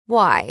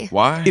Why?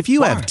 Why? If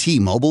you have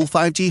T-Mobile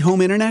 5G home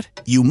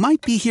internet, you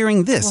might be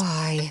hearing this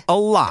Why? a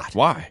lot.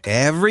 Why?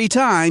 Every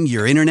time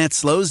your internet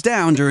slows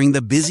down during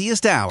the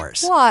busiest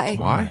hours. Why?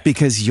 Why?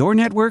 Because your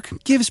network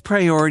gives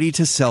priority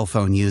to cell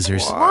phone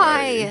users.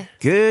 Why?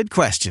 Good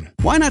question.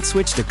 Why not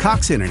switch to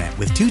Cox Internet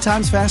with 2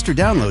 times faster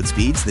download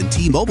speeds than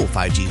T-Mobile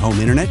 5G home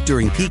internet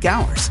during peak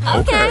hours?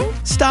 Okay.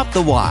 Stop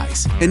the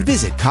whys and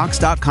visit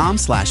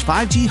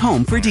cox.com/5G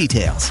home for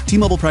details.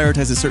 T-Mobile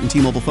prioritizes certain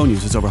T-Mobile phone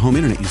users over home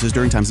internet users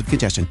during times of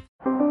congestion.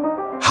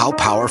 How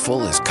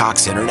powerful is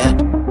Cox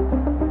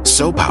Internet?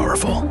 So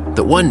powerful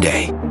that one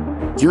day,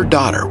 your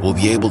daughter will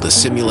be able to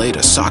simulate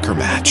a soccer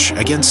match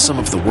against some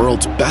of the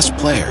world's best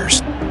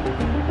players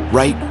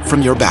right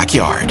from your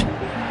backyard.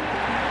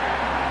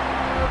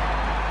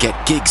 Get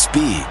gig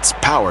speeds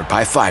powered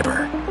by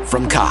fiber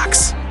from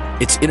Cox.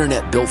 It's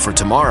internet built for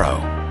tomorrow,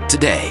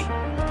 today.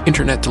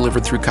 Internet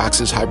delivered through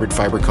Cox's hybrid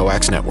fiber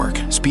coax network.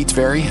 Speeds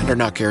vary and are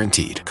not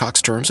guaranteed.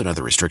 Cox terms and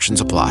other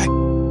restrictions apply.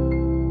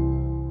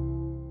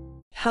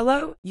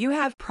 Hello, you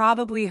have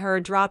probably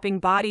heard Dropping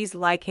Bodies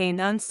Like a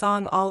Nun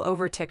song all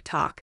over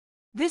TikTok.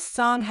 This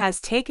song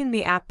has taken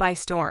the app by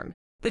storm.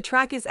 The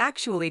track is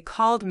actually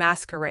called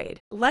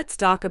Masquerade. Let's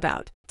talk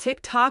about.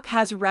 TikTok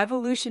has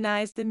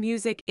revolutionized the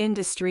music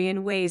industry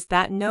in ways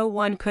that no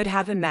one could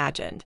have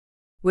imagined.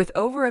 With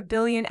over 1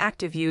 billion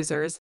active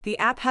users, the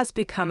app has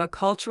become a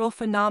cultural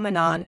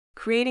phenomenon,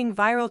 creating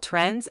viral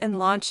trends and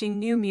launching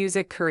new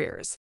music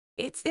careers.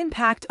 Its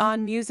impact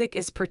on music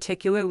is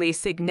particularly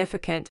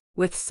significant,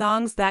 with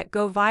songs that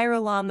go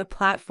viral on the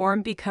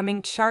platform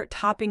becoming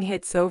chart-topping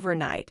hits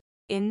overnight.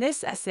 In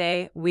this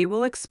essay, we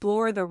will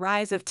explore the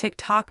rise of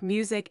TikTok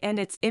music and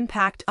its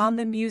impact on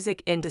the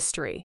music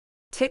industry.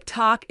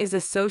 TikTok is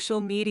a social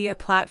media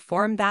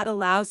platform that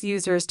allows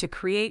users to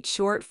create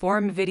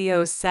short-form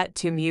videos set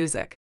to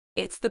music.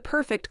 It's the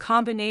perfect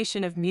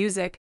combination of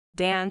music,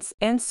 dance,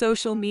 and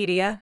social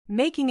media,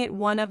 making it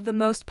one of the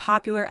most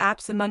popular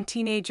apps among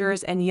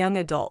teenagers and young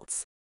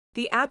adults.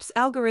 The app's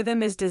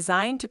algorithm is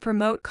designed to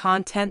promote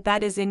content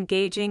that is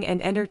engaging and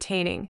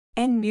entertaining,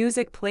 and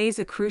music plays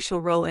a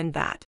crucial role in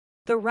that.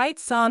 The right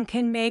song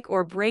can make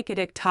or break a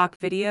TikTok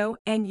video,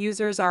 and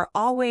users are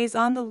always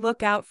on the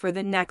lookout for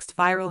the next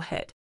viral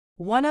hit.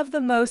 One of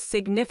the most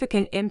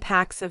significant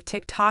impacts of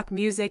TikTok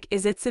music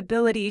is its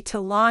ability to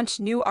launch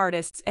new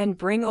artists and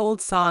bring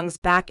old songs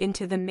back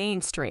into the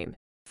mainstream.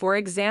 For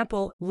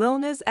example, Lil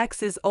Nas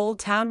X's Old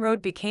Town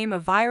Road became a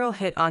viral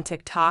hit on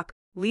TikTok,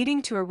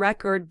 leading to a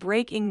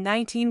record-breaking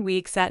 19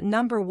 weeks at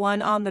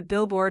 #1 on the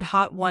Billboard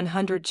Hot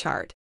 100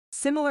 chart.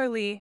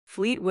 Similarly,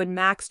 Fleetwood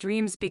Mac's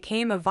Dreams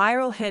became a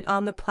viral hit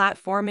on the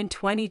platform in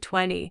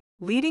 2020,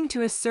 leading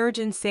to a surge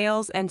in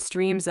sales and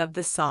streams of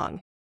the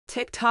song.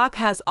 TikTok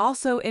has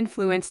also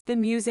influenced the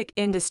music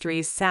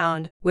industry's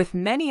sound, with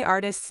many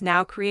artists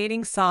now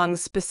creating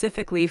songs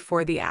specifically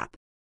for the app.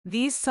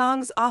 These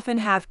songs often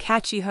have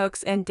catchy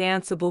hooks and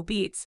danceable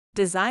beats,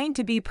 designed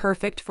to be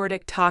perfect for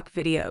TikTok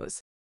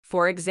videos.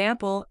 For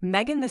example,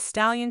 Megan Thee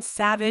Stallion's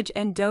Savage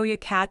and Doja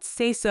Cat's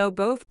Say So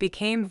both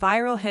became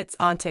viral hits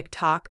on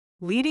TikTok,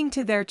 leading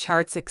to their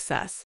chart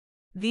success.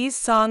 These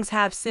songs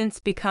have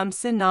since become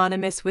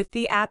synonymous with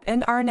the app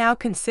and are now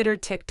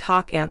considered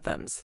TikTok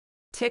anthems.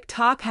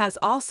 TikTok has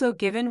also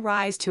given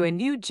rise to a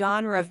new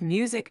genre of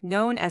music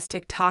known as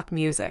TikTok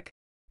music.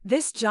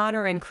 This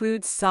genre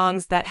includes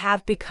songs that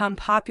have become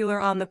popular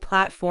on the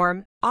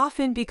platform,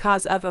 often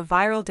because of a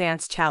viral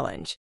dance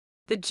challenge.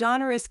 The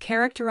genre is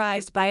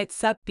characterized by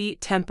its upbeat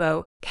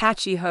tempo,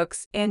 catchy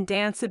hooks, and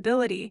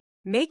danceability,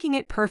 making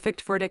it perfect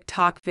for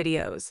TikTok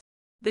videos.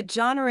 The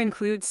genre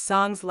includes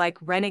songs like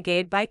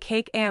Renegade by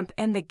Cake Amp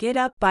and The Get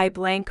Up by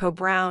Blanco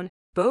Brown,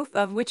 both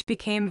of which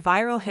became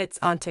viral hits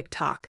on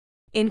TikTok.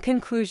 In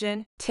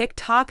conclusion,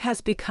 TikTok has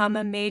become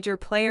a major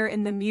player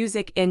in the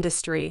music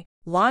industry,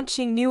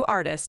 launching new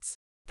artists,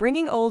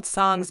 bringing old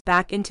songs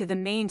back into the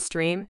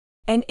mainstream,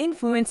 and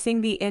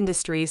influencing the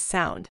industry's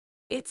sound.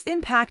 Its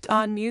impact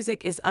on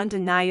music is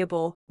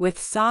undeniable, with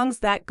songs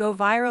that go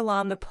viral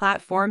on the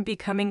platform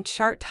becoming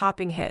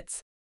chart-topping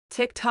hits.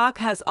 TikTok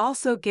has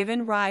also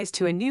given rise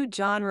to a new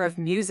genre of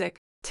music,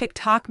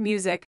 TikTok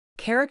music,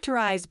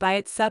 characterized by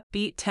its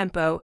upbeat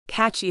tempo,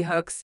 catchy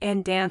hooks,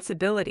 and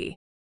danceability.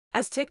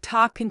 As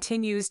TikTok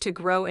continues to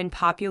grow in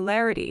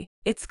popularity,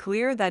 it's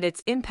clear that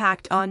its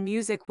impact on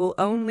music will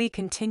only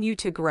continue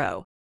to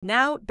grow.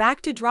 Now, back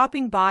to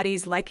Dropping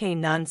Bodies Like a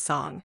Nun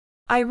song.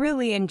 I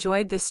really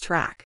enjoyed this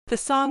track. The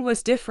song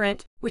was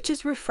different, which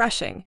is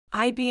refreshing.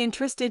 I'd be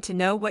interested to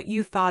know what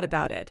you thought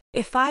about it.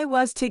 If I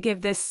was to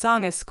give this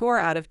song a score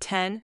out of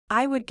 10,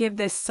 I would give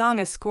this song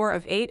a score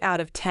of 8 out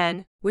of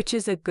 10, which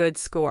is a good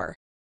score.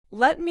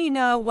 Let me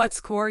know what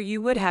score you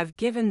would have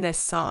given this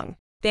song.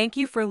 Thank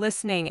you for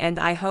listening, and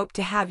I hope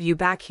to have you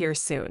back here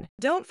soon.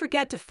 Don't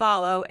forget to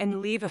follow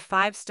and leave a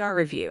 5-star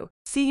review.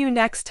 See you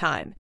next time.